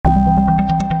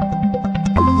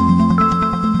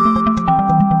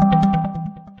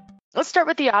Let's start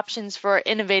with the options for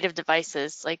innovative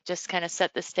devices, like just kind of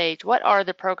set the stage. What are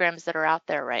the programs that are out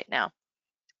there right now?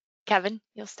 Kevin,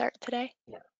 you'll start today.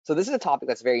 Yeah. So this is a topic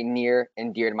that's very near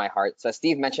and dear to my heart. So as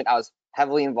Steve mentioned, I was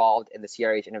heavily involved in the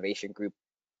CRH Innovation Group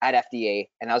at FDA,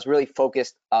 and I was really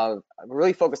focused on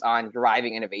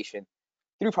driving innovation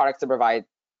through products to provide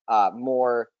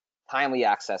more timely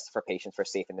access for patients for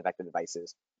safe and effective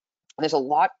devices. And there's a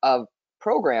lot of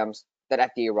programs that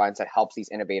FDA runs that helps these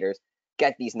innovators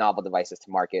get these novel devices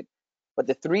to market. But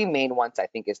the three main ones I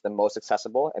think is the most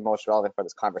accessible and most relevant for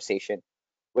this conversation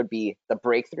would be the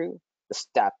Breakthrough, the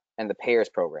STEP, and the Payers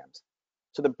programs.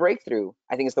 So the Breakthrough,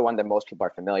 I think, is the one that most people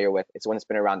are familiar with. It's the one that's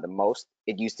been around the most.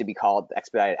 It used to be called the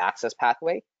Expedited Access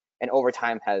Pathway, and over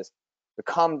time has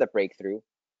become the Breakthrough.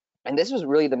 And this was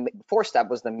really before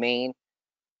STEP was the main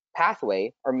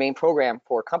pathway or main program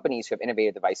for companies who have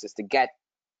innovative devices to get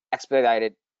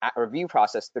expedited review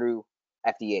process through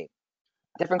FDA.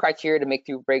 Different criteria to make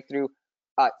through Breakthrough,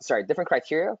 different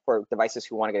criteria for devices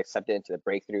who want to get accepted into the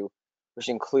Breakthrough, which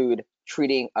include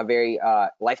treating a very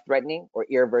life-threatening or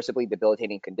irreversibly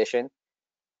debilitating condition.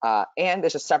 And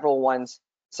there's just several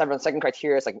second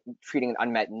criteria, like treating an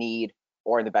unmet need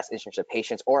or in the best interest of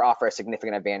patients, or offer a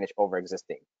significant advantage over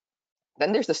existing.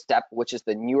 Then there's the STEP, which is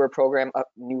the newest program, of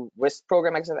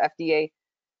FDA.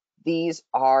 These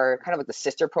are kind of like the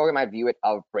sister program, I view it,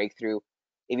 of Breakthrough.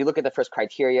 If you look at the first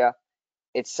criteria,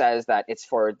 it says that it's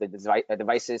for the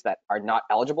devices that are not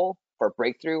eligible for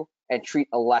Breakthrough and treat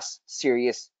a less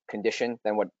serious condition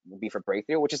than what would be for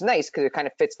Breakthrough, which is nice because it kind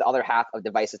of fits the other half of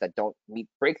devices that don't meet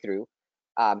Breakthrough,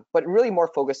 but really more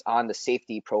focused on the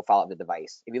safety profile of the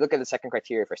device. If you look at the second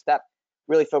criteria for STEP,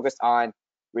 really focused on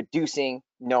reducing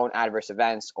known adverse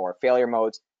events or failure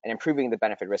modes and improving the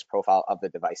benefit risk profile of the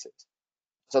devices.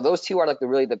 So those two are like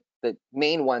the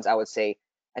main ones, I would say.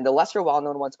 And the lesser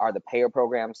well-known ones are the payer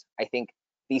programs. I think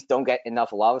these don't get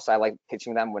enough love, so I like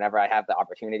pitching them whenever I have the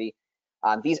opportunity.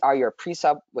 These are your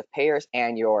pre-sub with payers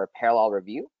and your parallel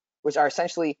review, which are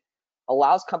essentially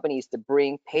allows companies to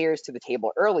bring payers to the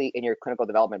table early in your clinical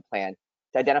development plan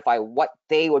to identify what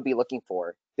they would be looking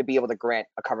for to be able to grant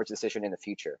a coverage decision in the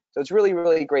future. So it's really,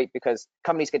 really great because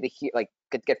companies get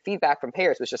to get feedback from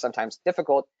payers, which is sometimes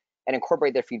difficult, and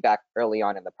incorporate their feedback early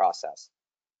on in the process.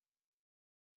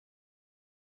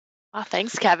 Oh,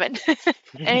 thanks, Kevin.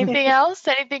 Anything else?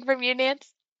 Anything from you, Nance?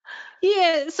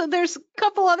 Yeah, so there's a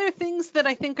couple other things that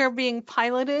I think are being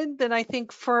piloted that I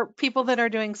think for people that are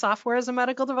doing software as a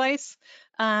medical device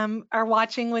are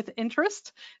watching with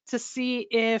interest to see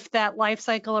if that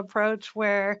lifecycle approach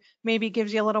where maybe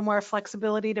gives you a little more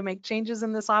flexibility to make changes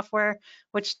in the software,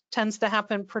 which tends to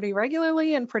happen pretty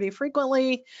regularly and pretty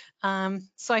frequently.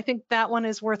 So I think that one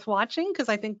is worth watching because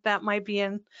I think that might be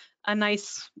a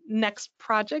nice next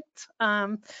project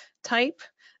type.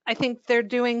 I think they're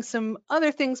doing some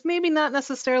other things, maybe not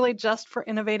necessarily just for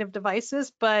innovative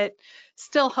devices, but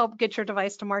still help get your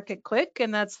device to market quick.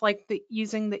 And that's like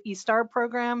using the eStar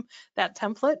program, that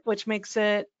template, which makes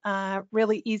it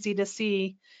really easy to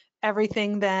see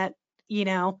everything that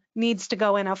needs to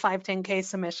go in a 510K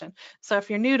submission. So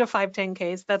if you're new to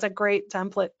 510Ks, that's a great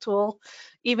template tool.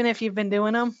 Even if you've been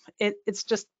doing them, it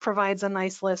just provides a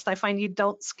nice list. I find you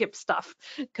don't skip stuff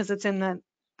because it's in the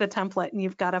template and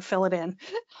you've got to fill it in.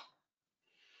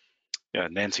 Yeah,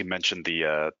 Nancy mentioned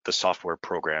the software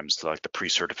programs like the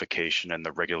pre-certification and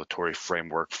the regulatory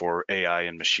framework for AI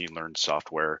and machine learned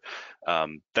software.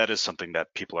 That is something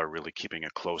that people are really keeping a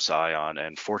close eye on,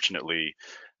 and fortunately,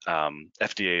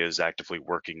 FDA is actively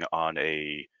working on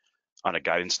a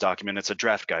guidance document. It's a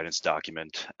draft guidance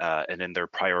document, and in their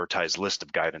prioritized list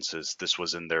of guidances, this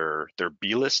was in their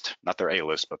B list, not their A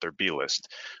list, but their B list.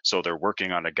 So they're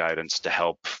working on a guidance to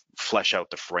help flesh out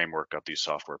the framework of these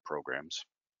software programs.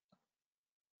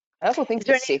 I also think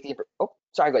the safety. Oh,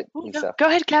 sorry, go ahead, Lisa. No, go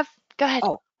ahead, Kev. Go ahead.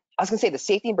 Oh, I was gonna say the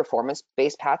safety and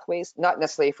performance-based pathways, not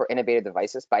necessarily for innovative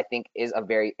devices, but I think is a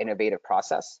very innovative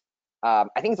process. I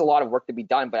think it's a lot of work to be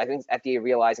done, but I think it's FDA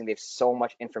realizing they have so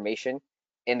much information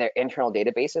in their internal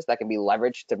databases that can be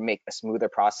leveraged to make a smoother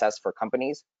process for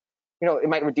companies. It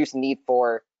might reduce the need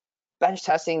for bench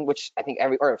testing, which I think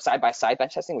or side-by-side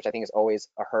bench testing, which I think is always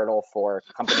a hurdle for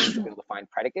companies to be able to find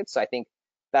predicates. So I think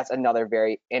that's another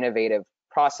very innovative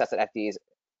process that FDA is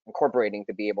incorporating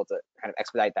to be able to kind of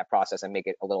expedite that process and make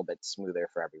it a little bit smoother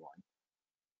for everyone.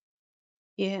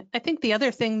 Yeah, I think the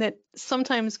other thing that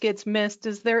sometimes gets missed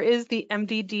is there is the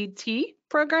MDDT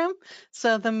program,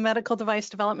 so the medical device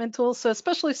development tool. So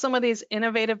especially some of these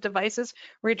innovative devices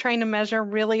where you're trying to measure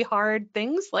really hard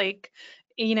things like,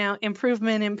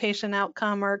 improvement in patient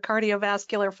outcome or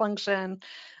cardiovascular function,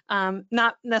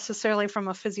 not necessarily from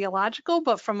a physiological,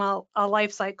 but from a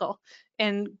life cycle,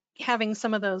 and having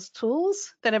some of those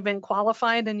tools that have been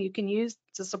qualified and you can use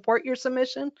to support your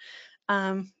submission,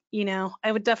 you know,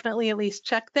 I would definitely at least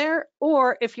check there.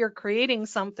 Or if you're creating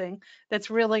something that's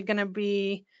really going to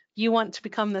be, you want to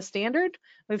become the standard,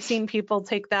 we've seen people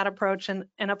take that approach and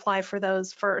apply for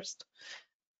those first.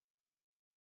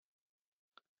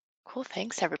 Cool,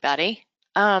 thanks everybody.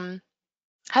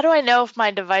 How do I know if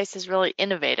my device is really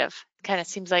innovative? Kind of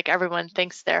seems like everyone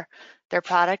thinks their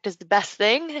product is the best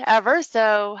thing ever.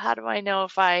 So how do I know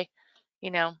if I,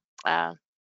 you know, am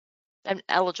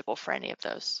eligible for any of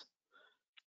those?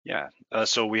 Yeah,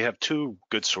 so we have two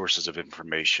good sources of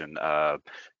information,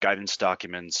 guidance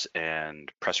documents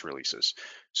and press releases.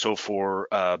 So for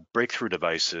breakthrough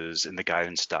devices in the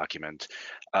guidance document,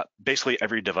 basically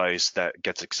every device that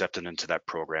gets accepted into that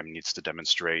program needs to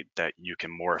demonstrate that you can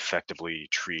more effectively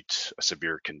treat a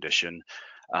severe condition.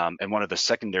 And one of the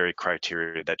secondary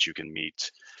criteria that you can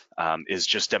meet is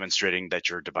just demonstrating that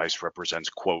your device represents,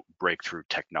 quote, breakthrough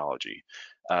technology.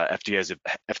 FDA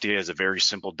has a very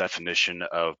simple definition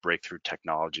of breakthrough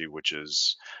technology, which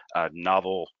is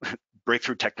novel.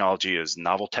 Breakthrough technology is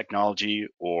novel technology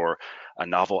or a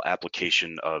novel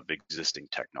application of existing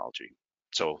technology.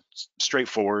 So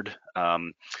straightforward. A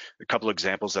couple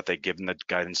examples that they give in the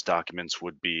guidance documents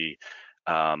would be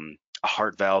a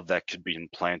heart valve that could be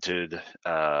implanted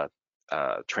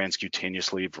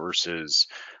transcutaneously versus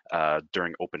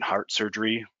during open heart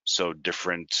surgery. So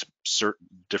different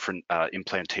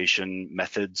implantation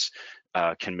methods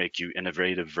can make you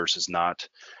innovative versus not.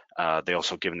 They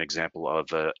also give an example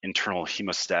of an internal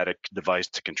hemostatic device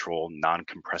to control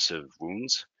non-compressive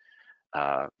wounds.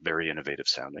 Very innovative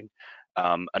sounding.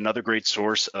 Another great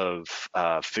source of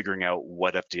figuring out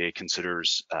what FDA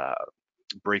considers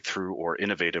breakthrough or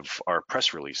innovative are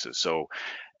press releases. So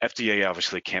FDA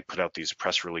obviously can't put out these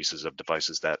press releases of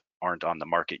devices that aren't on the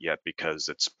market yet because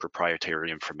it's proprietary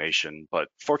information. But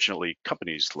fortunately,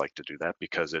 companies like to do that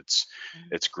because it's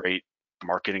great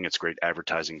marketing, it's great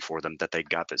advertising for them that they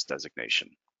got this designation.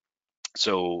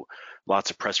 So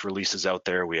lots of press releases out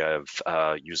there. We have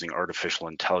using artificial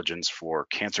intelligence for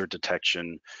cancer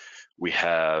detection. We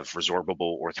have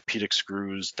resorbable orthopedic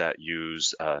screws that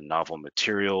use novel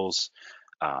materials.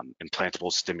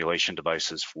 Implantable stimulation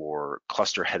devices for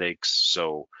cluster headaches.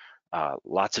 So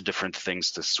lots of different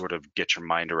things to sort of get your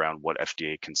mind around what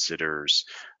FDA considers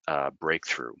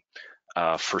breakthrough.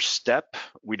 For STEP,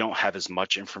 we don't have as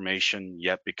much information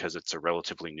yet because it's a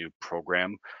relatively new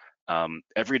program.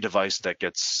 Every device that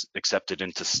gets accepted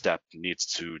into STEP needs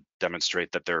to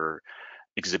demonstrate that they're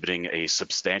exhibiting a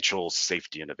substantial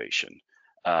safety innovation.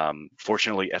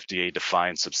 Fortunately, FDA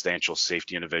defines substantial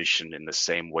safety innovation in the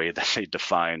same way that they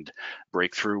defined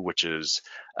breakthrough, which is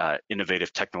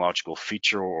innovative technological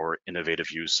feature or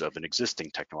innovative use of an existing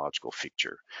technological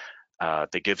feature.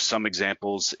 They give some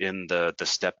examples in the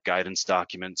STEP guidance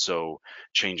document, so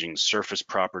changing surface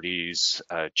properties,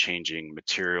 changing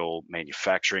material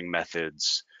manufacturing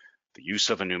methods, the use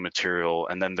of a new material,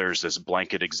 and then there's this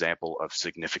blanket example of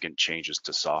significant changes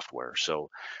to software. So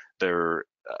there,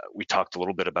 we talked a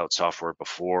little bit about software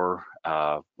before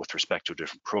with respect to a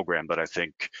different program, but I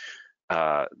think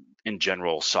in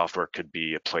general, software could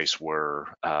be a place where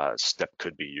STEP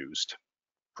could be used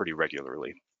pretty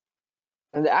regularly.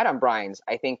 And to add on Brian's,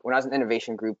 I think when I was in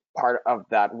innovation group, part of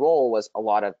that role was a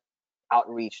lot of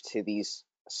outreach to these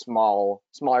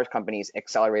smaller companies,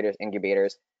 accelerators,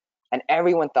 incubators. And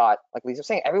everyone thought, like Lisa was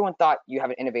saying, everyone thought you have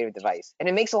an innovative device. And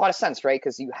it makes a lot of sense, right?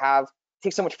 Because you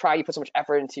take so much pride, you put so much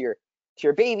effort into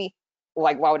your baby.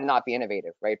 Like, why would it not be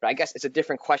innovative, right? But I guess it's a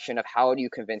different question of how do you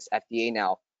convince FDA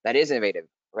now that is innovative,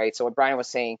 right? So what Brian was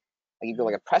saying, like you go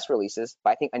like a press releases, but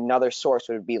I think another source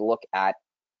would be look at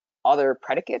other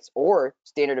predicates or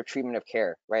standard of treatment of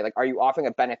care, right? Like, are you offering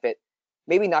a benefit,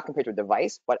 maybe not compared to a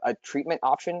device, but a treatment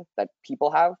option that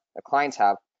people have, the clients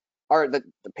have, or the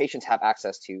patients have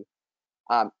access to?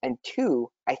 And two,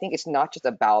 I think it's not just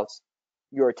about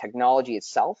your technology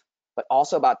itself, but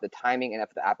also about the timing and of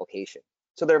the application.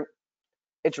 So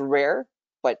it's rare,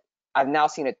 but I've now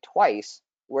seen it twice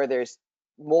where there's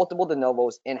multiple de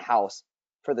novos in-house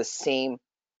for the same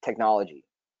technology.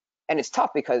 And it's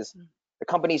tough because the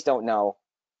companies don't know,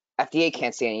 FDA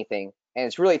can't say anything, and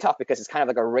it's really tough because it's kind of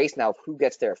like a race now of who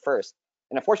gets there first.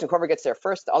 And unfortunately, whoever gets there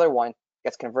first, the other one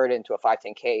gets converted into a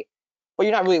 510K. But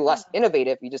you're not really less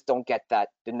innovative, you just don't get that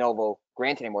de novo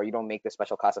grant anymore. You don't make the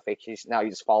special classification, now you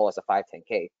just follow as a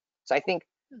 510K. So I think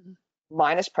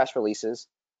minus press releases,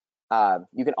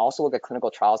 you can also look at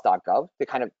clinicaltrials.gov to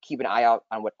kind of keep an eye out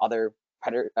on what other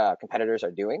competitors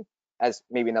are doing as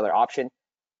maybe another option.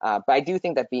 But I do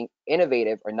think that being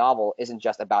innovative or novel isn't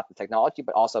just about the technology,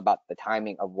 but also about the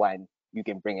timing of when you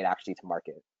can bring it actually to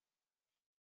market.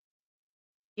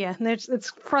 Yeah, and it's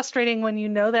frustrating when you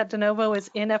know that de novo is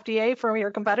in FDA from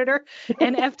your competitor,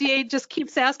 and FDA just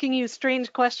keeps asking you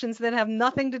strange questions that have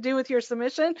nothing to do with your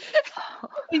submission,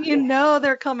 and you know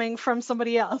they're coming from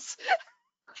somebody else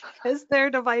because their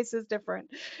device is different.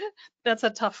 That's a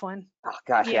tough one. Oh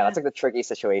gosh, yeah, Yeah, that's like the tricky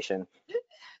situation.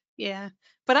 yeah.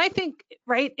 But I think,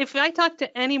 right, if I talk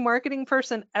to any marketing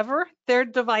person ever, their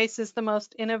device is the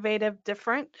most innovative,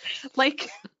 different. Like,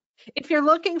 if you're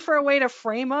looking for a way to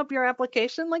frame up your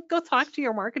application, like go talk to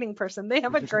your marketing person. They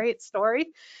have a great story.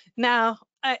 Now,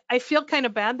 I feel kind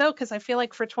of bad though, because I feel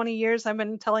like for 20 years I've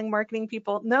been telling marketing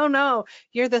people, no,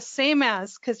 you're the same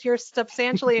as, because you're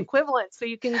substantially equivalent. So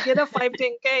you can get a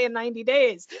 510K in 90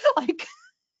 days. Like,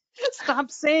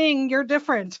 stop saying you're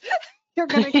different. You're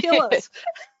going to kill us.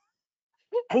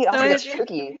 I think it So also gets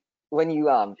tricky when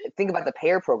you think about the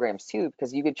payer programs too,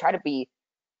 because you could try to be,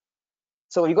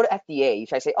 so when you go to FDA, you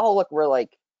try to say, oh, look, we're like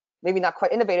maybe not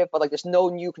quite innovative, but like there's no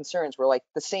new concerns. We're like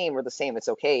we're the same, it's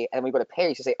okay. And when we go to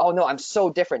payers, you say, oh no, I'm so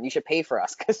different. You should pay for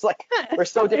us because like we're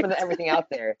so different than everything out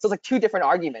there. So it's like two different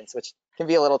arguments, which can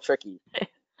be a little tricky.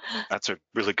 That's a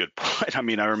really good point. I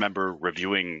mean, I remember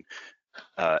reviewing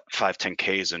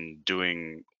 510Ks and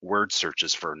doing word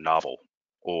searches for novel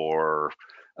or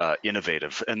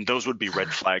innovative, and those would be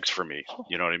red flags for me.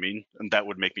 You know what I mean? And that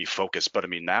would make me focus. But I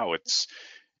mean, now it's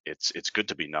good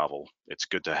to be novel. It's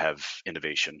good to have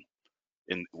innovation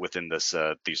within this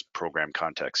these program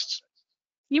contexts.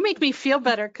 you make me feel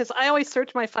better because I always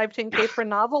search my 510K for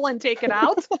novel and take it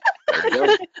out. There you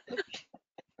go.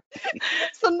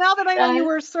 So now that I know you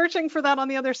were searching for that on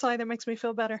the other side, it makes me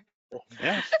feel better.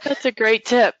 Yeah. That's a great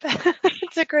tip.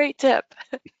 It's a great tip.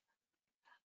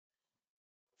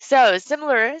 So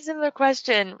similar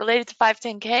question related to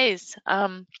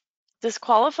 510Ks. Does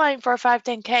qualifying for a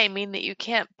 510K mean that you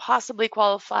can't possibly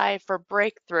qualify for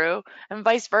breakthrough and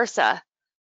vice versa?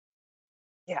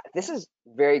 Yeah, this is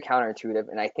very counterintuitive,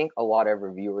 and I think a lot of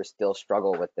reviewers still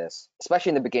struggle with this, especially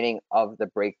in the beginning of the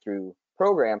breakthrough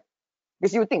program,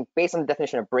 because you would think, based on the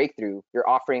definition of breakthrough, you're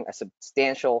offering a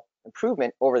substantial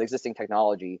improvement over the existing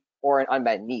technology or an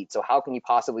unmet need. So how can you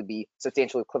possibly be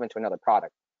substantially equivalent to another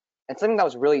product? And something that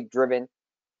was really driven,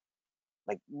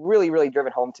 like really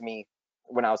driven home to me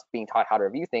when I was being taught how to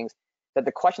review things, that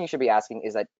the question you should be asking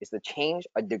is the change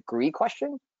a degree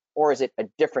question or is it a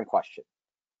different question?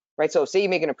 Right? So say you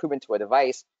make an improvement to a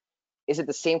device, is it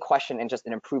the same question and just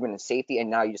an improvement in safety, and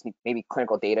now you just need maybe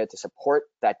clinical data to support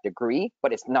that degree,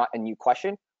 but it's not a new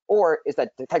question? Or is that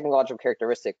the technological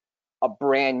characteristic a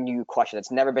brand new question that's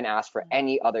never been asked for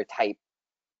any other type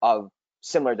of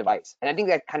similar device? And I think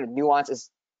that kind of nuance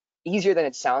is easier than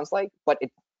it sounds like, but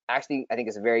it actually, I think,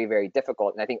 is very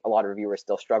difficult. And I think a lot of reviewers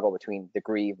still struggle between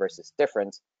degree versus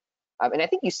difference. And I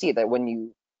think you see that when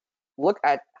you look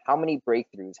at how many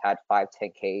breakthroughs had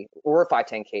 510K or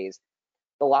 510Ks.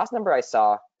 The last number I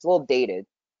saw is a little dated,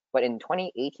 but in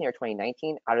 2018 or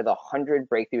 2019, out of the 100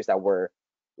 breakthroughs that were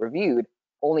reviewed,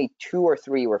 only 2 or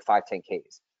 3 were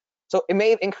 510Ks. So it may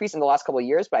have increased in the last couple of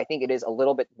years, but I think it is a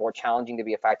little bit more challenging to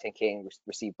be a 510K and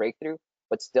receive breakthrough,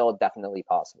 but still definitely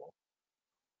possible.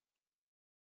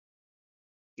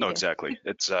 No, Yeah. exactly.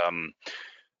 It's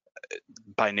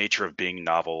by nature of being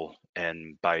novel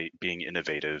and by being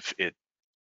innovative,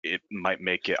 it might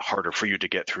make it harder for you to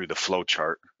get through the flow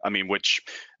chart. I mean, which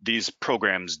these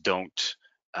programs don't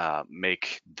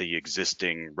make the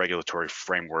existing regulatory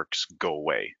frameworks go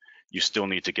away. You still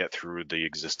need to get through the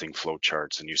existing flow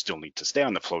charts, and you still need to stay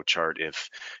on the flow chart if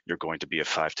you're going to be a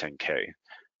 510K.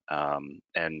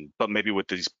 But maybe with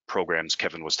these programs,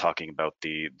 Kevin was talking about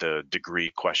the degree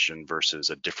question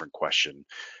versus a different question.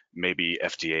 Maybe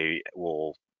FDA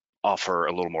will offer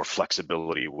a little more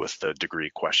flexibility with the degree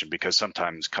question, because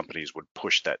sometimes companies would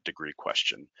push that degree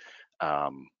question.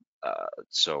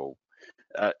 So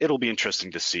it'll be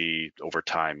interesting to see over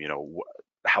time,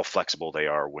 how flexible they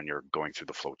are when you're going through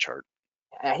the flow chart.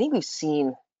 And I think we've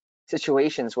seen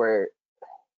situations where,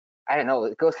 I don't know,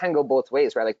 it can go both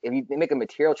ways, right? Like if you make a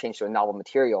material change to a novel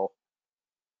material,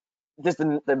 does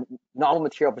the novel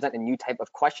material present a new type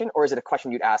of question, or is it a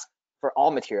question you'd ask for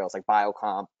all materials like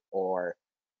biocomp or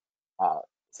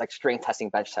it's like strength testing,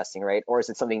 bench testing, right? Or is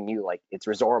it something new, like it's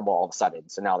resorbable all of a sudden,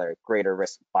 so now they're at greater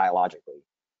risk biologically?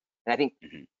 And I think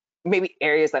maybe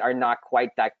areas that are not quite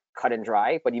that cut and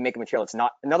dry, but you make a material it's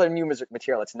not another new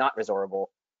material that's not resorbable,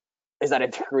 is that a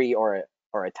degree or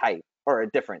a type or a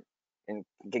different, and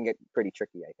can get pretty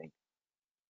tricky, I think.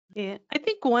 Yeah, I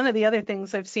think one of the other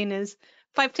things I've seen is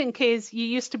 510Ks, you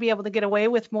used to be able to get away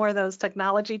with more of those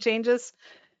technology changes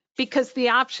because the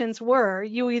options were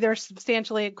you either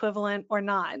substantially equivalent or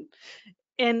not.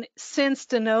 And since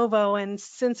de novo and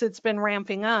since it's been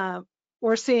ramping up,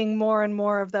 we're seeing more and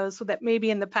more of those that maybe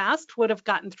in the past would have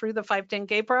gotten through the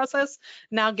 510K process,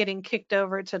 now getting kicked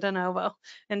over to de novo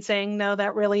and saying, no,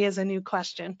 that really is a new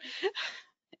question.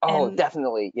 Oh, And,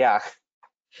 definitely. Yeah.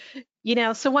 you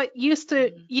know, so what used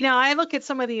to, Mhm. you know, I look at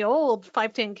some of the old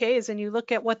 510Ks and you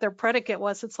look at what their predicate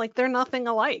was, it's like they're nothing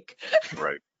alike.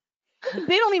 Right.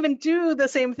 They don't even do the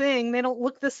same thing. They don't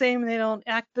look the same. They don't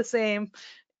act the same.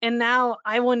 And now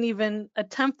I wouldn't even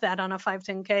attempt that on a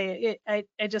 510K.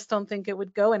 I just don't think it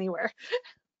would go anywhere.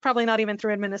 Probably not even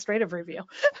through administrative review.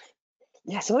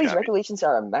 Yeah. Some of Yeah, these I mean, regulations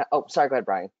are oh, sorry. Go ahead,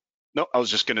 Brian. no, I was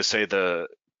just going to say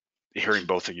hearing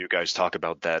both of you guys talk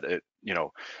about that,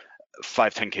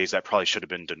 510Ks, that probably should have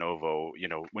been de novo.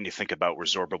 When you think about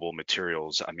resorbable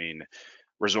materials, I mean,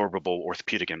 resorbable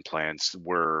orthopedic implants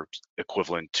were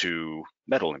equivalent to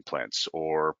metal implants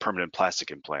or permanent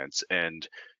plastic implants. And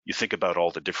you think about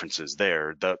all the differences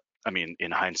there.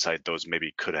 In hindsight, those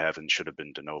maybe could have and should have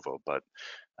been de novo. But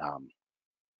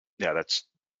yeah, that's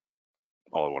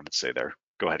all I wanted to say there.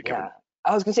 Go ahead, Kevin. Yeah.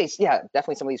 I was gonna say, yeah,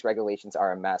 definitely some of these regulations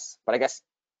are a mess, but I guess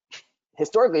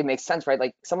historically it makes sense, right?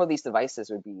 Like some of these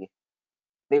devices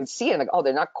they would see it and like, oh,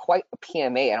 they're not quite a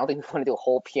PMA. I don't think we want to do a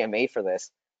whole PMA for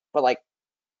this, but like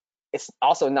it's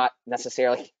also not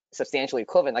necessarily substantially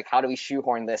equivalent. Like, how do we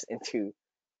shoehorn this into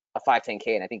a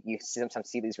 510K? And I think you sometimes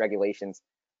see these regulations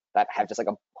that have just like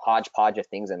a hodgepodge of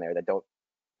things in there that don't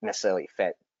necessarily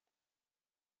fit.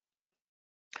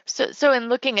 So in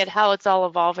looking at how it's all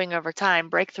evolving over time,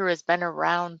 breakthrough has been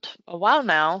around a while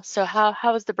now. So how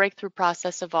has the breakthrough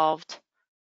process evolved?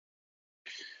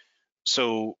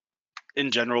 So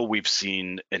in general, we've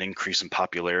seen an increase in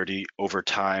popularity over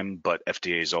time, but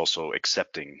FDA is also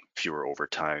accepting fewer over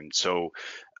time. So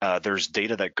there's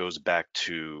data that goes back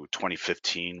to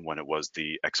 2015 when it was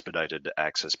the expedited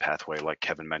access pathway, like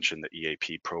Kevin mentioned, the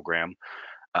EAP program.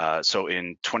 So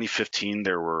in 2015,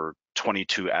 there were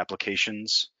 22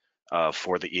 applications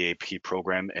for the EAP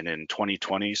program, and in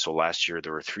 2020, so last year,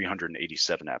 there were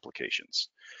 387 applications.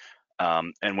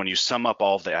 And when you sum up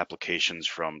all of the applications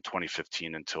from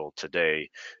 2015 until today,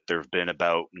 there have been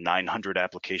about 900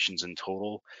 applications in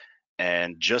total,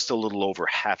 and just a little over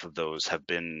half of those have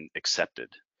been accepted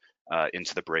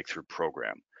into the breakthrough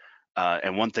program.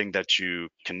 And one thing that you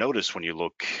can notice when you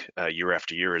look year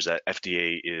after year is that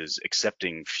FDA is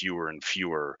accepting fewer and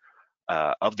fewer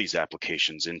of these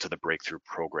applications into the breakthrough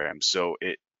program. So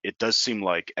it does seem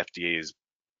like FDA is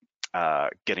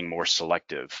getting more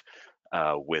selective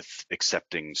with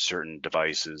accepting certain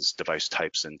device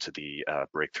types into the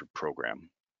breakthrough program.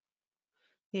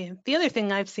 Yeah. The other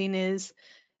thing I've seen is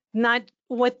not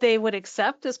what they would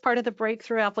accept as part of the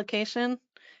breakthrough application.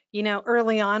 You know,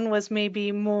 early on was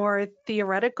maybe more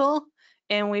theoretical,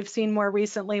 and we've seen more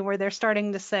recently where they're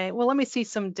starting to say, well, let me see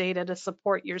some data to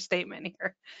support your statement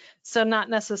here. So not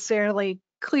necessarily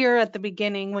clear at the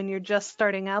beginning when you're just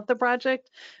starting out the project,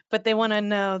 but they want to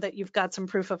know that you've got some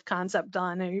proof of concept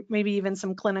done, or maybe even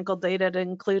some clinical data to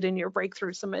include in your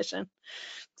breakthrough submission.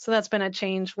 So that's been a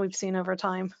change we've seen over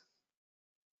time.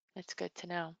 That's good to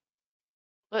know.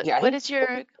 Yeah, I What think. is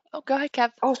your, oh, go ahead,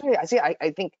 Kev. Oh, sorry. I see.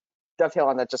 I think dovetail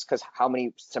on that just because how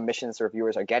many submissions the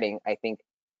reviewers are getting. I think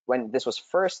when this was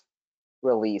first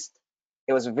released,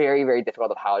 it was very, very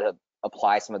difficult of how to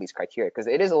apply some of these criteria because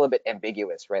it is a little bit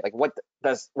ambiguous, right? Like, what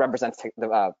does represent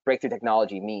the breakthrough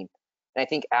technology mean? And I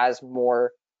think as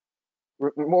more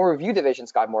review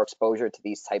divisions got more exposure to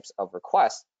these types of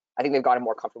requests, I think they've gotten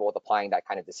more comfortable with applying that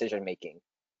kind of decision-making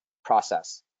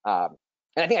process.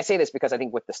 And I think I say this because I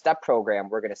think with the STEP program,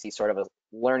 we're going to see sort of a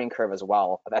learning curve as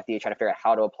well of FDA trying to figure out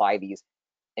how to apply these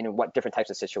in what different types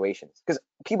of situations. Because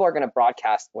people are going to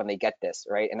broadcast when they get this,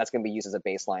 right? And that's going to be used as a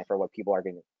baseline for what people are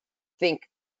going to think,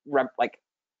 like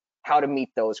how to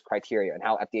meet those criteria and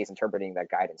how FDA is interpreting that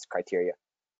guidance criteria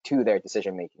to their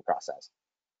decision-making process.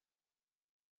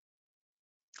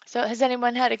 So has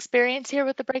anyone had experience here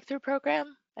with the breakthrough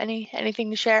program?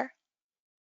 Anything to share?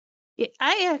 Yeah,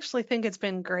 I actually think it's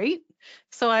been great.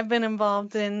 So I've been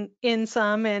involved in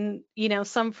some, and you know,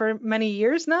 some for many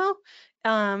years now.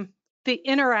 The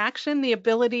interaction, the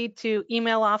ability to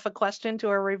email off a question to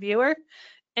a reviewer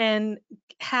and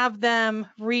have them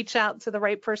reach out to the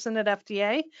right person at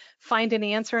FDA, find an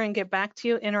answer and get back to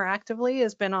you interactively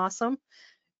has been awesome.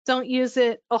 Don't use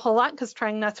it a whole lot because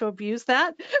trying not to abuse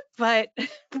that, but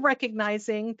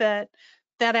recognizing that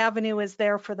that avenue is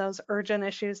there for those urgent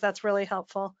issues, that's really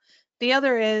helpful. The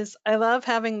other is I love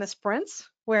having the sprints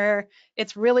where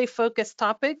it's really focused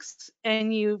topics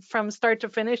and you from start to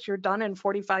finish, you're done in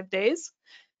 45 days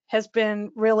has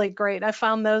been really great. I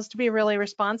found those to be really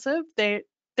responsive.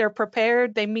 They're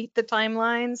prepared, they meet the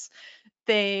timelines,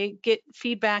 they get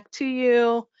feedback to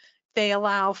you, They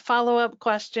allow follow-up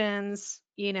questions.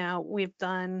 You know, we've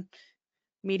done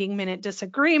meeting minute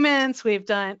disagreements. We've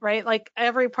done, right? Like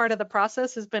every part of the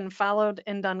process has been followed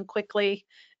and done quickly.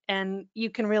 And you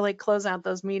can really close out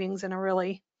those meetings in a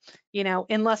really, you know,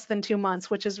 in less than 2 months,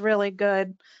 which is really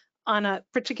good on a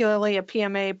particularly a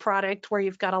PMA product where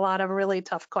you've got a lot of really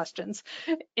tough questions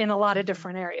in a lot of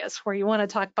different areas where you want to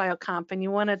talk biocomp and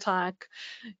you want to talk,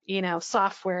 you know,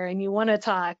 software and you want to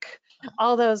talk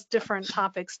all those different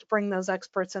topics. To bring those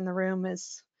experts in the room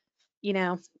is, you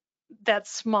know, that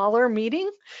smaller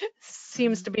meeting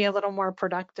seems to be a little more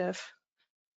productive.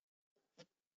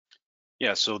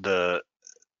 Yeah, so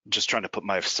just trying to put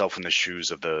myself in the shoes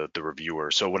of the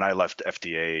reviewer. So when I left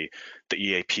FDA, the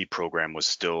EAP program was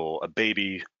still a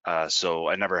baby. So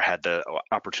I never had the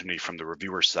opportunity from the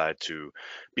reviewer side to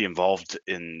be involved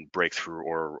in breakthrough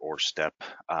or STEP.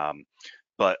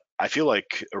 But I feel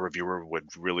like a reviewer would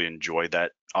really enjoy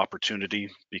that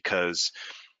opportunity, because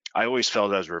I always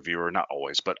felt as a reviewer, not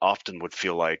always, but often would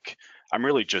feel like I'm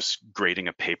really just grading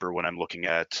a paper when I'm looking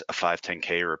at a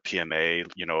 510K or a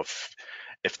PMA. You know,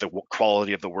 if the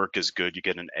quality of the work is good, you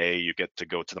get an A, you get to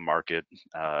go to the market.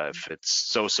 If it's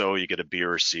so-so, you get a B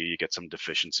or a C, you get some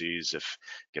deficiencies. If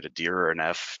you get a D or an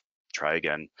F, try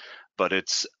again. But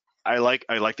I like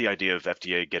the idea of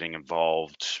FDA getting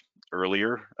involved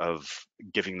earlier, of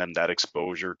giving them that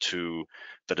exposure to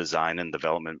the design and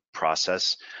development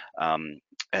process.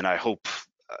 And I hope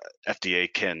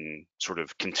FDA can sort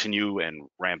of continue and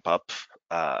ramp up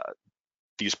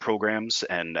these programs.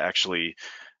 And actually,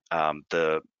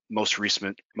 the most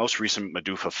recent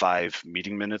MDUFA 5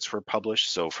 meeting minutes were published.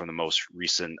 So from the most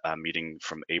recent meeting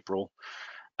from April,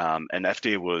 and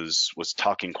FDA was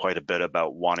talking quite a bit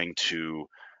about wanting to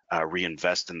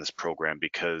reinvest in this program,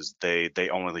 because they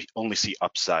only see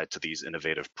upside to these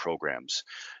innovative programs.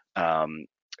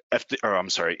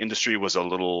 Industry was a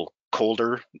little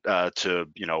colder to,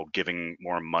 you know, giving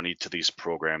more money to these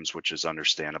programs, which is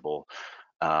understandable.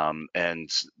 And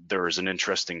there is an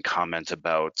interesting comment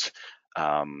about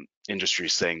industry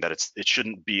saying that it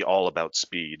shouldn't be all about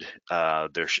speed.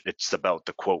 It's about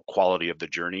the quote quality of the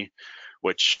journey,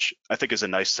 which I think is a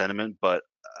nice sentiment. But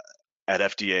at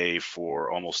FDA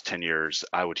for almost 10 years,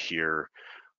 I would hear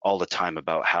all the time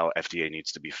about how FDA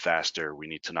needs to be faster. We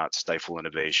need to not stifle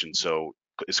innovation. So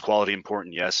is quality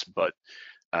important? Yes, but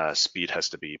speed has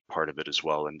to be part of it as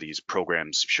well. And these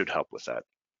programs should help with that.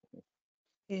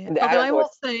 Yeah. And to Although add I to will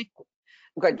what, say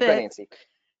go ahead, that Nancy.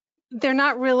 they're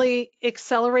not really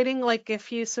accelerating. Like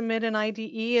if you submit an IDE,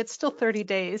 it's still 30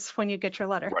 days when you get your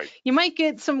letter. Right. You might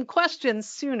get some questions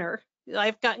sooner.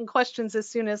 I've gotten questions as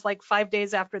soon as like 5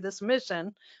 days after the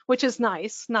submission, which is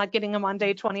nice, not getting them on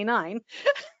day 29.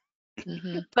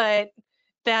 Mm-hmm. But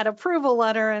that approval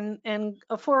letter and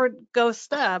a forward go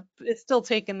step is still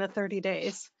taking the 30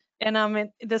 days. And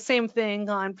the same thing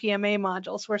on PMA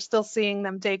modules. We're still seeing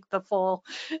them take the full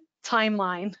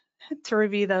timeline to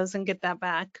review those and get that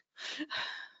back.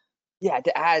 Yeah,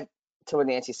 to add to what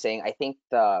Nancy's saying, I think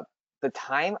the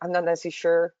time, I'm not necessarily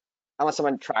sure, unless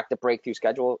someone tracked the breakthrough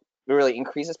schedule, it really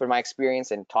increases. But in my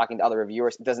experience and talking to other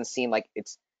reviewers, it doesn't seem like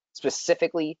it's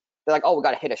specifically, they're like, oh, we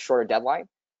got to hit a shorter deadline.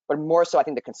 But more so, I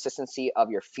think the consistency of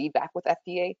your feedback with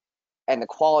FDA and the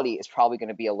quality is probably going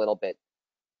to be a little bit,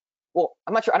 well,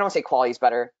 I'm not sure, I don't want to say quality is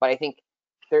better, but I think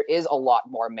there is a lot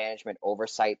more management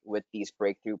oversight with these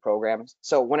breakthrough programs.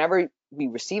 So whenever we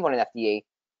receive one in FDA,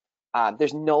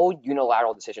 there's no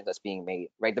unilateral decision that's being made,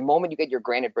 right? The moment you get your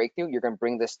granted breakthrough, you're going to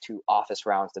bring this to office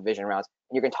rounds, division rounds,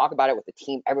 and you're going to talk about it with the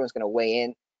team. Everyone's going to weigh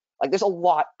in. Like there's a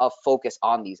lot of focus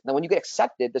on these. And then when you get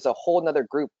accepted, there's a whole nother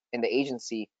group in the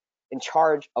agency in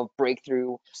charge of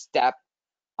breakthrough, STEP.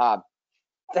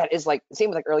 That is like the same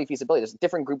with like early feasibility. There's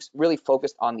different groups really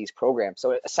focused on these programs.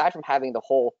 So aside from having the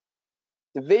whole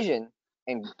division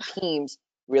and teams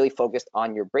really focused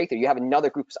on your breakthrough, you have another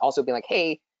group who's also being like,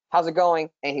 hey, how's it going?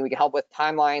 Anything we can help with?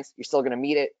 Timelines? You're still going to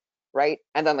meet it, right?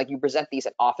 And then like you present these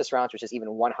at office rounds, which is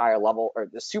even one higher level, or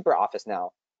the super office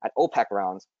now at OPEC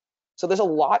rounds. So there's a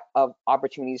lot of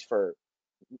opportunities for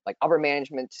like upper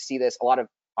management to see this, a lot of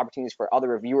opportunities for other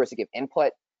reviewers to give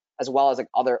input, as well as like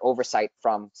other oversight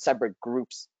from separate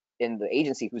groups in the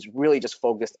agency who's really just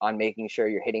focused on making sure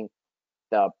you're hitting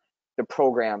the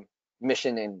program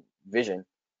mission and vision.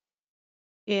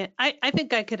 Yeah, I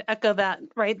think I could echo that,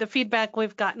 right? The feedback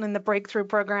we've gotten in the breakthrough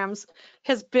programs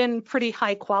has been pretty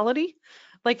high quality.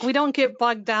 Like we don't get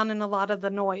bogged down in a lot of the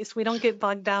noise. We don't get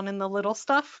bogged down in the little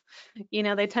stuff. You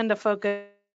know, they tend to focus.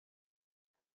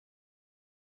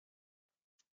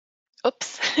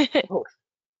 Oops. Oh.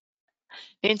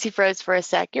 Nancy froze for a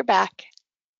sec. You're back.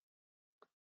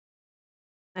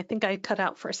 I think I cut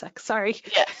out for a sec. Sorry.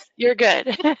 Yes, you're good.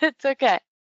 It's okay.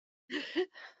 Yeah,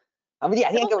 I think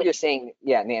I get what you're saying,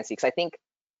 yeah, Nancy, because I think,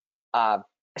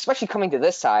 especially coming to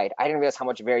this side, I didn't realize how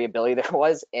much variability there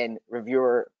was in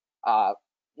reviewer.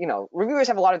 Reviewers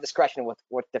have a lot of discretion with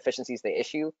what deficiencies they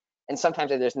issue, and sometimes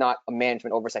there's not a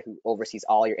management oversight who oversees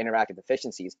all your interactive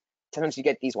deficiencies. Sometimes you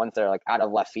get these ones that are like out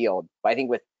of left field. But I think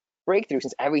with Breakthrough,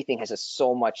 since everything has just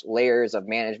so much layers of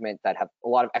management that have a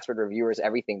lot of expert reviewers,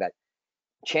 everything, that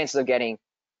chances of getting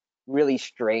really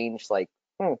strange, like,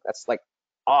 that's like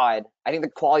odd. I think the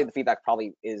quality of the feedback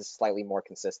probably is slightly more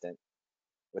consistent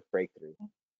with Breakthrough.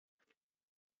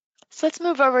 So let's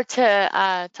move over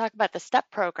to talk about the STEP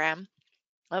program.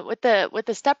 With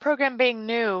the STEP program being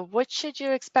new, what should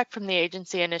you expect from the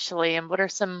agency initially, and what are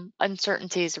some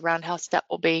uncertainties around how STEP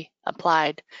will be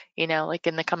applied, like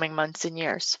in the coming months and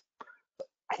years?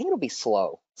 I think it'll be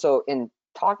slow. So in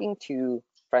talking to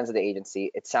friends of the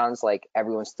agency, it sounds like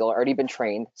everyone's still already been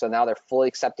trained, so now they're fully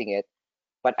accepting it.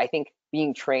 But I think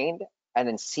being trained and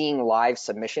then seeing live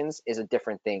submissions is a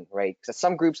different thing, right? Because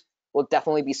some groups will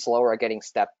definitely be slower at getting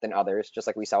STEP than others, just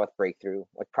like we saw with Breakthrough.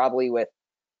 Like probably with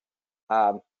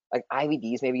like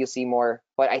IVDs, maybe you'll see more.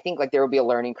 But I think like there will be a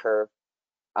learning curve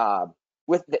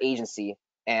with the agency,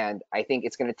 and I think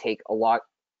it's going to take a lot,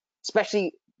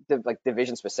 especially like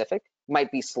division specific,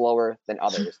 might be slower than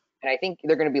others. And I think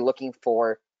they're going to be looking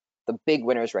for the big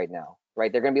winners right now,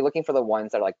 right? They're going to be looking for the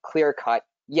ones that are like clear cut.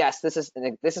 Yes, this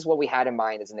is what we had in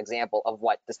mind as an example of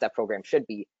what the STEP program should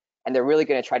be, and they're really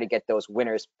going to try to get those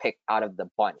winners picked out of the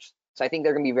bunch. So I think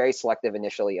they're going to be very selective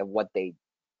initially of what they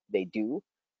do.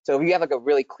 So if you have like a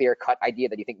really clear cut idea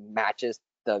that you think matches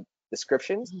the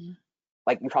descriptions,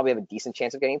 like you probably have a decent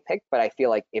chance of getting picked. But I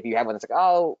feel like if you have one that's like,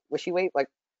 oh,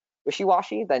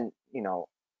 wishy-washy, then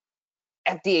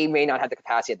FDA may not have the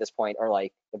capacity at this point or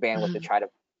like the bandwidth to try to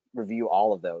review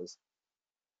all of those.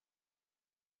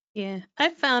 Yeah,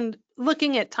 I've found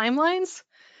looking at timelines,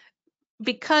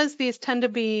 because these tend to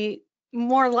be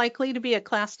more likely to be a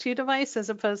class 2 device as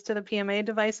opposed to the PMA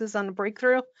devices on the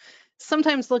Breakthrough.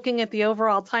 Sometimes looking at the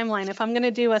overall timeline, if I'm going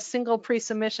to do a single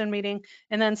pre-submission meeting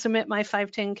and then submit my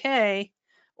 510K,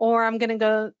 or I'm going to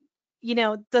go,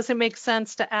 does it make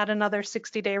sense to add another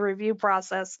 60-day review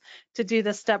process to do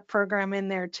the STEP program in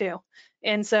there too?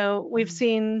 And so we've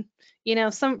seen,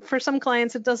 for some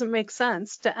clients, it doesn't make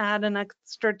sense to add an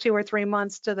extra 2 or 3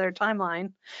 months to their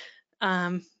timeline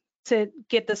to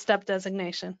get the STEP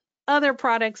designation. Other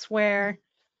products where,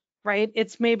 right,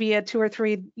 it's maybe a 2 or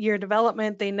 3 year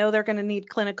development, they know they're going to need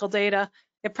clinical data.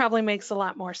 It probably makes a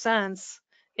lot more sense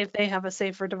if they have a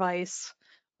safer device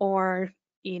or,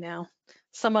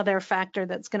 some other factor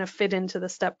that's going to fit into the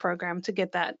STEP program to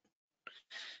get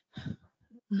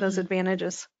those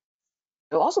advantages.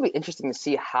 It'll also be interesting to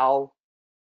see how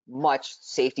much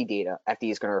safety data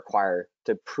FDA is going to require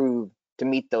to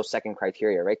meet those second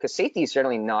criteria, right? Because safety is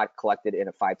generally not collected in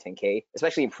a 510K,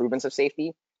 especially improvements of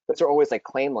safety. Those are always like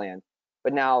claim land.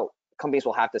 But now companies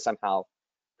will have to somehow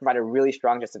provide a really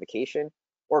strong justification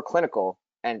or clinical.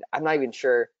 And I'm not even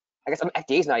sure, I guess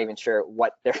FDA is not even sure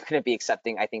what they're going to be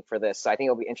accepting, I think, for this. So I think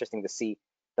it'll be interesting to see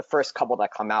the first couple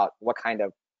that come out, what kind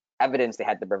of evidence they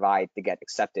had to provide to get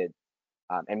accepted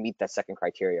and meet that second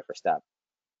criteria for STEP.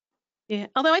 Yeah,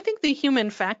 although I think the human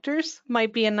factors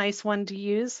might be a nice one to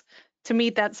use to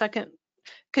meet that second,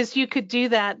 because you could do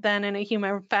that then in a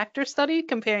human factor study,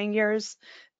 comparing yours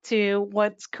to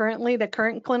what's currently the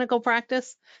current clinical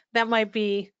practice. That might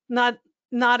be not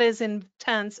as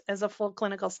intense as a full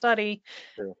clinical study.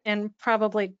 True. And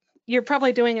you're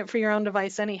probably doing it for your own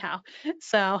device anyhow.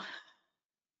 So.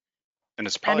 And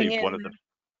it's probably one of the.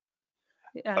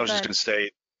 Yeah, I was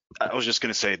just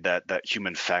going to say that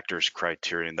human factors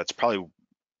criterion, that's probably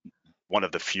one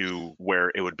of the few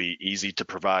where it would be easy to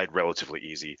provide, relatively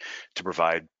easy to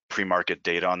provide pre-market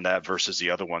data on that versus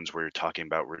the other ones where you're talking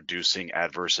about reducing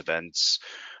adverse events,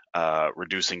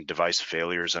 reducing device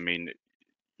failures. I mean,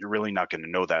 you're really not going to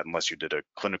know that unless you did a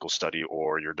clinical study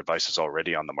or your device is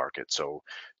already on the market. So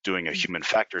doing a human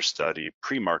factor study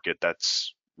pre-market,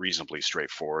 that's reasonably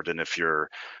straightforward. And if you're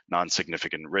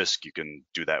non-significant risk, you can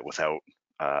do that without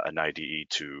an IDE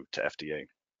to FDA.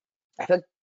 I feel like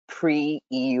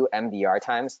pre-EU MDR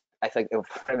times, I feel like it would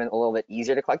have been a little bit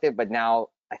easier to collect it, but now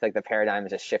I feel like the paradigm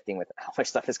is just shifting with how much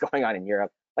stuff is going on in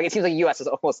Europe. Like it seems like US is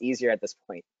almost easier at this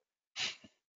point.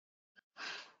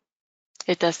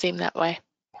 It does seem that way.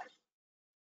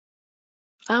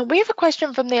 We have a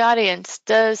question from the audience.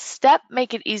 Does STEP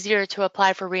make it easier to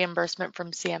apply for reimbursement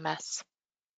from CMS?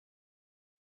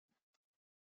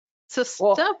 So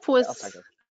STEP was.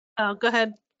 Oh, oh, go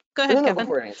ahead. Go ahead, no, Kevin.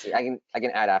 Go for it, Nancy. I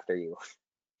can add after you.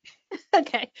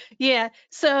 Okay, yeah.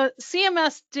 So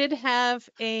CMS did have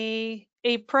a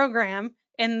program,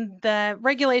 and the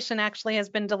regulation actually has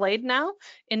been delayed now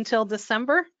until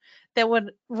December, that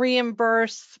would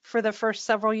reimburse for the first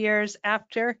several years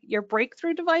after your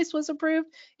breakthrough device was approved.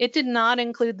 It did not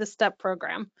include the STEP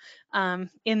program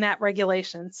in that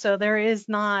regulation. So there's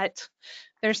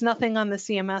nothing on the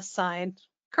CMS side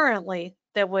currently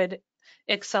that would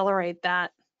accelerate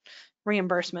that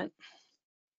reimbursement.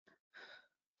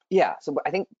 Yeah, so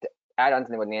I think to add on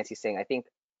to what Nancy's saying, I think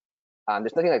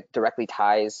there's nothing that directly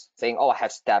ties saying, oh, I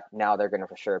have STEP, now they're going to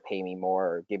for sure pay me more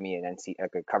or give me an NC, a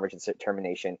good coverage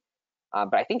determination.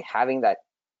 But I think having that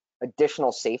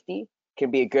additional safety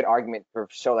can be a good argument for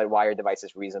show that why your device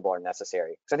is reasonable or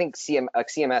necessary. Because I think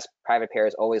CMS private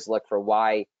payers always look for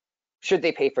why should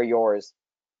they pay for yours?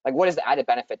 Like, what is the added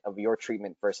benefit of your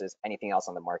treatment versus anything else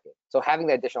on the market? So having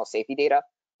the additional safety data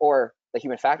or the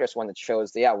human factors one that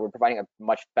shows that, yeah, we're providing a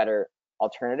much better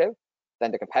alternative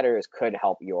than the competitors could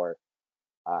help your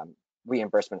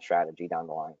reimbursement strategy down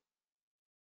the line.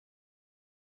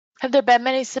 Have there been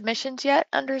many submissions yet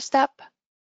under STEP?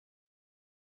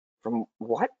 From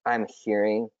what I'm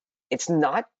hearing, it's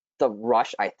not the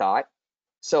rush I thought.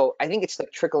 So I think it's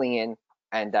like trickling in,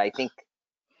 and I think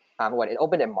it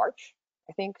opened in March,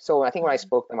 I think. So I think when I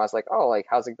spoke to them, I was like, oh, like,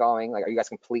 how's it going? Like, are you guys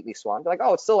completely swamped? They're like,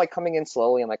 oh, it's still like coming in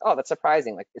slowly. I'm like, oh, that's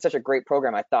surprising. Like, it's such a great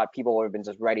program. I thought people would have been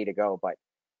just ready to go, but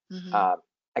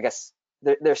I guess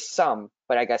there's some,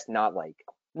 but I guess not like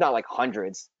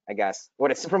hundreds. I guess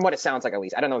from what it sounds like, at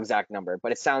least. I don't know exact number,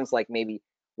 but it sounds like maybe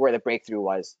where the breakthrough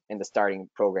was in the starting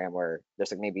program, where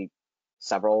there's like maybe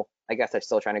several, I guess, they're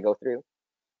still trying to go through.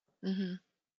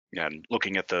 Yeah, and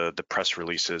looking at the press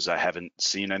releases, I haven't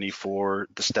seen any for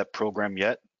the STEP program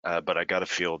yet, but I got to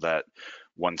feel that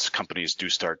once companies do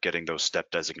start getting those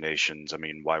STEP designations, I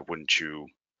mean, why wouldn't you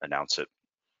announce it?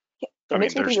 It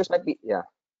makes me think there's might be, yeah.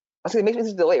 I was gonna make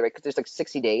this delay, right? Because there's like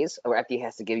 60 days where FDA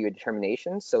has to give you a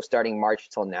determination. So starting March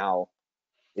till now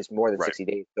is more than Right. 60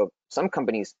 days. So some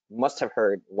companies must have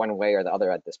heard one way or the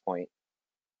other at this point.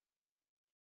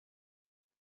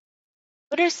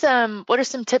 What are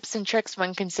some tips and tricks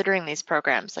when considering these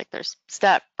programs? Like there's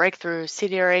STEP, Breakthrough,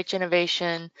 CDRH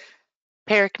Innovation,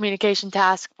 Payer Communication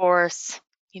Task Force,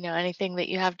 anything that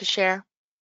you have to share?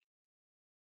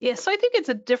 Yeah, so I think it's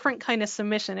a different kind of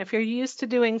submission. If you're used to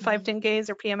doing 510Ks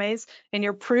or PMAs and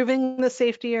you're proving the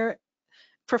safety or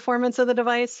performance of the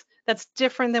device, that's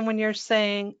different than when you're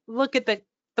saying, look at the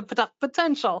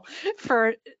potential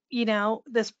for,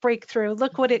 this breakthrough.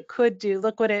 Look what it could do.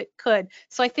 Look what it could.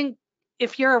 So I think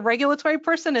if you're a regulatory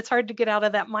person, it's hard to get out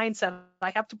of that mindset.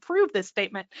 I have to prove this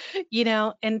statement,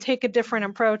 and take a different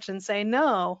approach and say,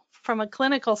 no, from a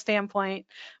clinical standpoint,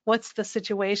 what's the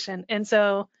situation? And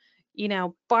so,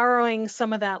 borrowing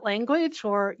some of that language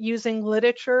or using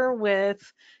literature with,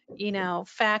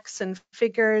 facts and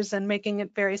figures and making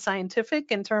it very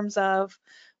scientific in terms of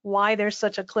why there's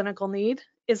such a clinical need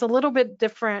is a little bit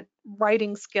different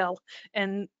writing skill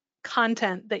and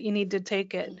content that you need to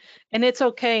take it. And it's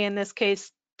okay in this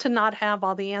case to not have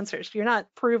all the answers. You're not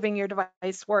proving your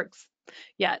device works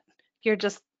yet. You're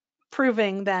just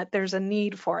proving that there's a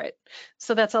need for it.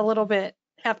 So that's a little bit,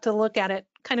 have to look at it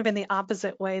kind of in the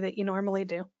opposite way that you normally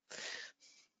do.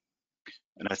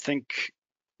 And I think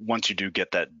once you do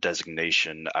get that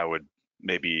designation, I would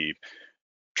maybe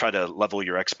try to level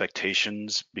your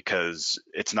expectations, because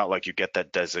it's not like you get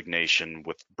that designation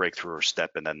with Breakthrough or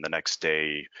STEP and then the next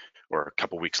day or a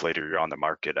couple weeks later you're on the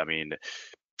market. I mean,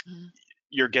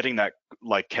 you're getting that,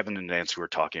 like Kevin and Nancy were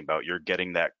talking about, you're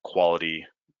getting that quality,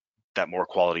 that more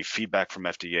quality feedback from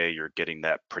FDA, you're getting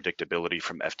that predictability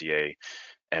from FDA.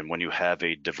 And when you have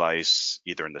a device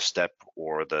either in the STEP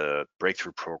or the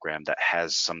Breakthrough program that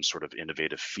has some sort of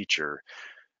innovative feature,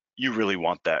 you really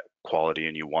want that quality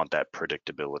and you want that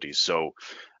predictability. So,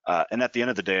 and at the end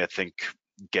of the day, I think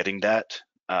getting that,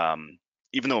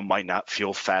 even though it might not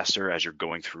feel faster as you're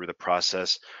going through the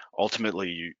process,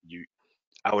 ultimately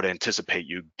I would anticipate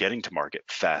you getting to market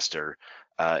faster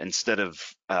instead of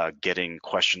getting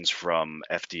questions from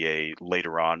FDA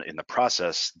later on in the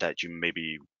process that you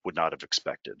maybe would not have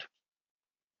expected.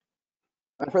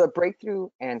 And for the Breakthrough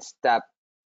and STEP,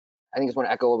 I think I just want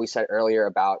to echo what we said earlier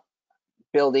about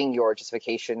building your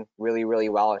justification really, really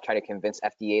well and try to convince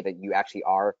FDA that you actually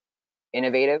are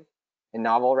innovative and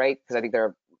novel, right? Because I think there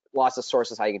are lots of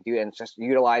sources how you can do it, and it's just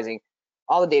utilizing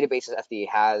all the databases FDA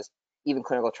has, even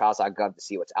clinicaltrials.gov to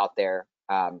see what's out there.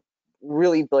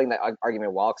 Really building that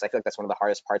argument well, because I feel like that's one of the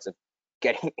hardest parts of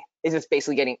getting, is just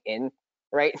basically getting in,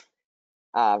 right?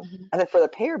 And then for the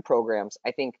payer programs,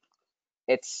 I think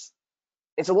it's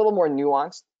a little more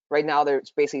nuanced. Right now,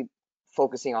 there's basically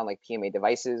focusing on like PMA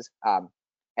devices,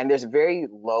 and there's very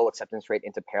low acceptance rate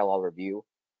into parallel review.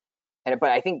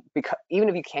 But I think because even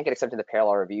if you can't get accepted to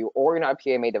parallel review or you're not a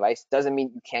PMA device, doesn't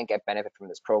mean you can't get benefit from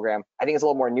this program. I think it's a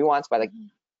little more nuanced, but like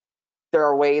there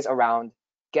are ways around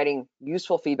getting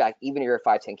useful feedback, even if you're a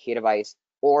 510K device,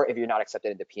 or if you're not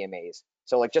accepted into PMAs.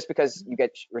 So like just because you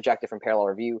get rejected from parallel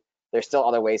review, there's still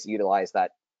other ways to utilize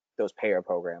those payer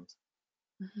programs.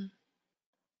 Mm-hmm.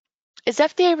 Is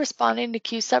FDA responding to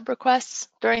Q-Sub requests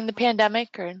during the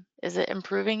pandemic, or is it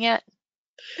improving yet?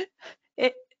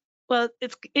 Well,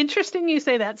 it's interesting you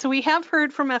say that. So we have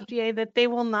heard from FDA that they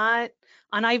will not,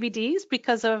 on IVDs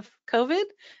because of COVID,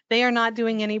 they are not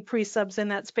doing any pre-subs in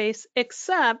that space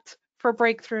except for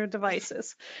breakthrough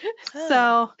devices.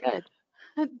 So good.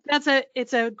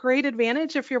 It's a great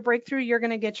advantage. If you're breakthrough, you're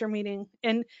going to get your meeting.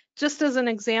 And just as an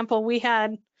example, we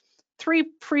had 3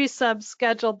 pre-subs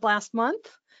scheduled last month,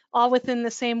 all within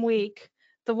the same week.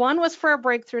 The one was for a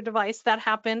breakthrough device that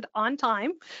happened on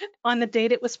time, on the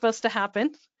date it was supposed to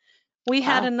happen. We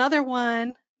had another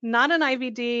one, not an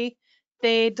IVD.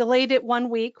 They delayed it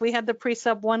 1 week. We had the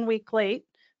pre-sub 1 week late,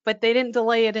 but they didn't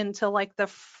delay it until like the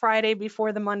Friday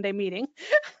before the Monday meeting.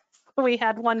 We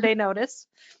had 1 day notice.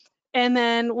 And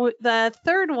then the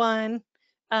third one,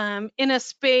 in a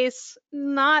space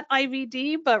not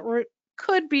IVD, but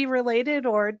could be related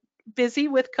or busy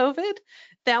with COVID,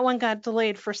 that one got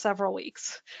delayed for several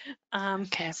weeks.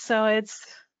 So it's,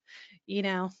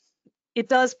 it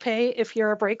does pay if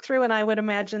you're a breakthrough, and I would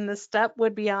imagine this step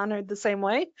would be honored the same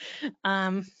way,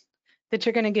 that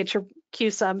you're going to get your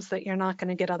Q subs that you're not going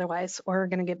to get otherwise, or are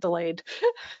going to get delayed.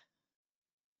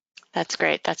 That's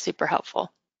great. That's super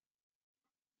helpful.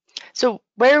 So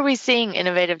where are we seeing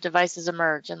innovative devices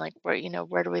emerge, and like where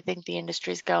do we think the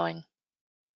industry is going?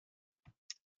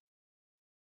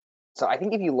 So I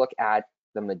think if you look at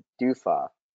the MDUFA,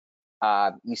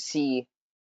 you see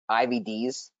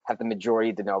IVDs have the majority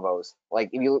of de novos. Like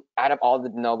if you add up all the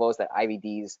de novos that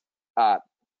IVDs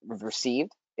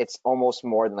received, it's almost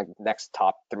more than like the next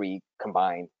top 3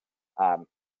 combined.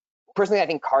 Personally, I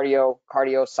think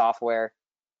cardio software,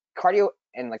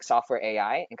 and like software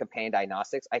AI and companion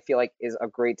diagnostics, I feel like is a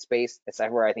great space. It's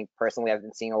where I think personally I've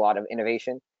been seeing a lot of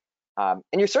innovation. And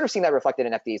you're sort of seeing that reflected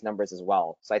in FDA's numbers as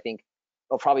well. So I think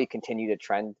it'll probably continue to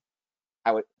trend,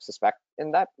 I would suspect,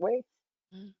 in that way.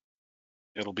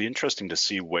 It'll be interesting to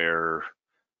see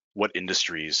what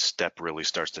industries STEP really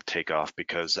starts to take off,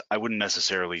 because I wouldn't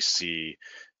necessarily see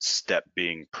STEP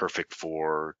being perfect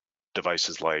for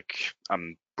devices like,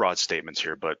 broad statements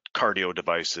here, but cardio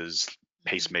devices,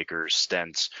 pacemakers,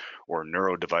 stents, or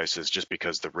neuro devices, just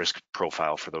because the risk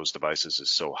profile for those devices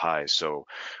is so high. So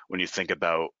when you think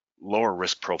about lower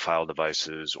risk profile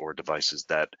devices or devices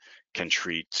that can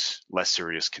treat less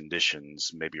serious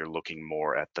conditions, maybe you're looking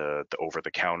more at the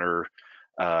over-the-counter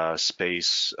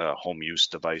space, home use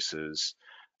devices.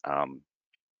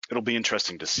 It'll be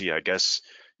interesting to see. I guess,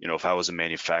 if I was a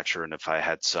manufacturer and if I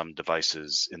had some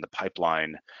devices in the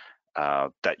pipeline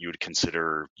that you would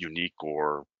consider unique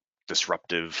or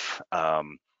disruptive,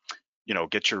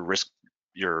 get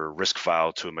your risk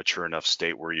file to a mature enough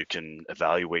state where you can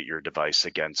evaluate your device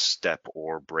against STEP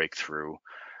or breakthrough.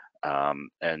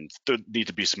 And there need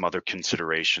to be some other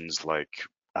considerations like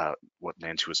what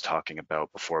Nancy was talking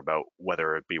about before, about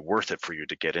whether it'd be worth it for you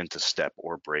to get into STEP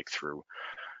or breakthrough.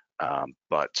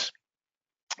 But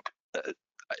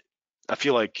I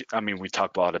feel like, we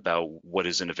talk a lot about what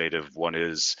is innovative, what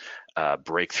is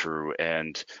breakthrough,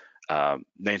 and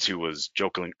Nancy was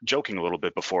joking a little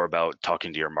bit before about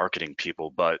talking to your marketing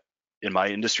people, but in my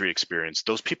industry experience,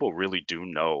 those people really do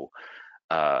know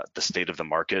the state of the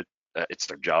market. It's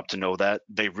their job to know that.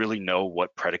 They really know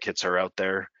what predicates are out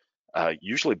there,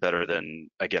 usually better than,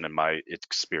 again, in my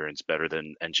experience, better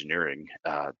than engineering.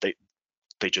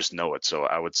 They just know it. So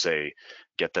I would say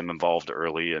get them involved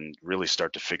early and really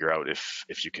start to figure out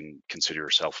if you can consider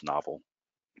yourself novel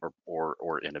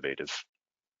or innovative.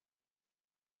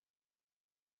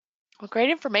 Well,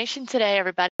 great information today,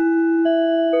 everybody.